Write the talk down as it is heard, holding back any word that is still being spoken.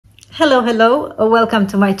Hello, welcome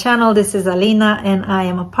to my channel. This is Alina and I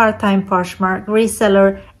am a part-time Poshmark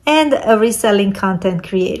reseller and a reselling content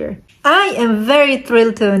creator. I am very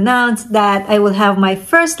thrilled to announce that I will have my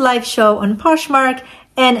first live show on Poshmark,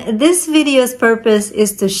 and this video's purpose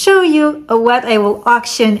is to show you what I will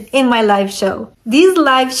auction in my live show. These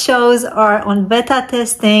live shows are on beta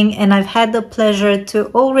testing and I've had the pleasure to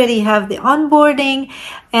already have the onboarding,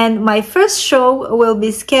 and my first show will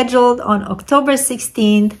be scheduled on October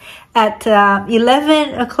 16th at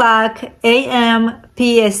 11 o'clock a.m.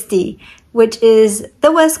 PST, which is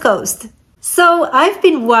the West Coast. So I've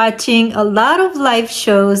been watching a lot of live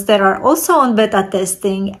shows that are also on beta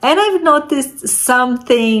testing, and I've noticed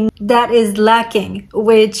something that is lacking,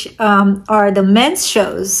 which are the men's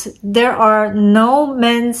shows. There are no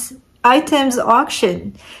men's items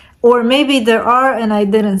auction, or maybe there are and I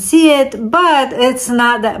didn't see it, but it's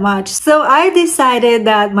not that much. So I decided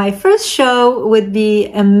that my first show would be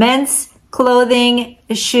a men's clothing,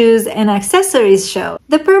 shoes, and accessories show.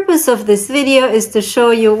 The purpose of this video is to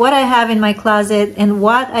show you what I have in my closet and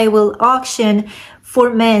what I will auction for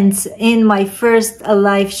men's in my first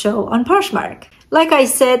live show on Poshmark. Like I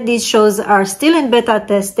said, these shows are still in beta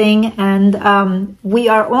testing, and we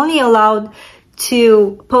are only allowed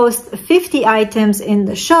to post 50 items in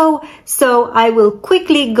the show. So I will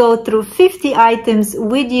quickly go through 50 items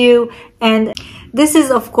with you, and this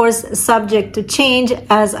is of course subject to change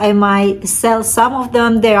as I might sell some of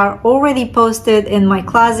them. They are already posted in my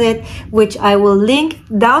closet, which I will link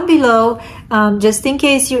down below, just in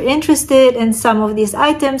case you're interested in some of these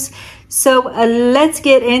items. So let's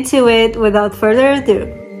get into it without further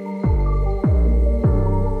ado.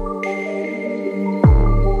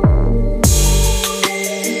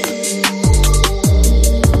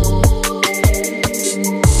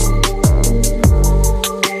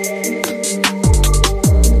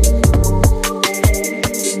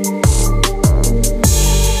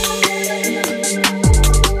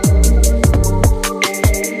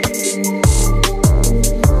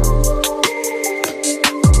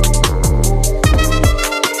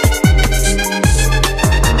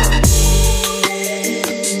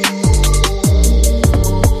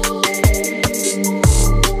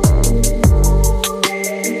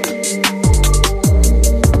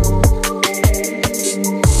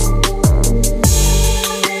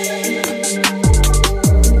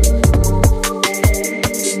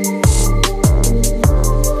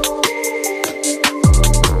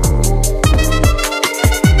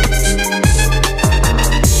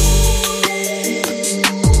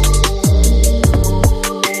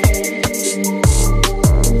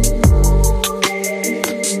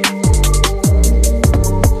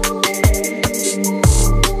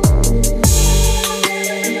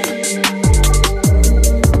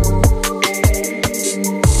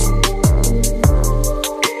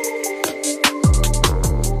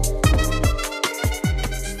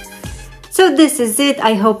 So this is it.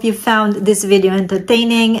 I hope you found this video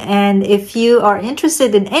entertaining, and if you are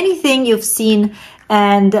interested in anything you've seen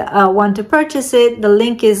and want to purchase it, the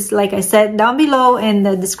link is, like I said, down below in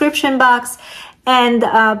the description box. And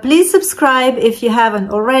please subscribe if you haven't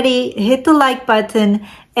already. Hit the like button,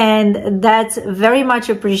 and that's very much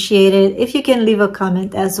appreciated. If you can leave a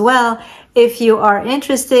comment as well if you are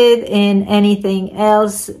interested in anything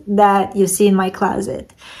else that you see in my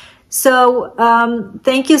closet. So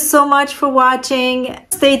thank you so much for watching.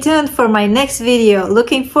 Stay tuned for my next video.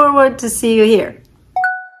 Looking forward to see you here.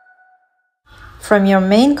 From your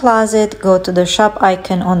main closet, go to the shop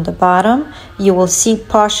icon on the bottom. You will see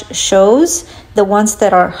Posh shows. The ones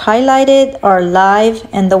that are highlighted are live,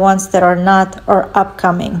 and the ones that are not are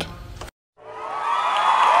upcoming.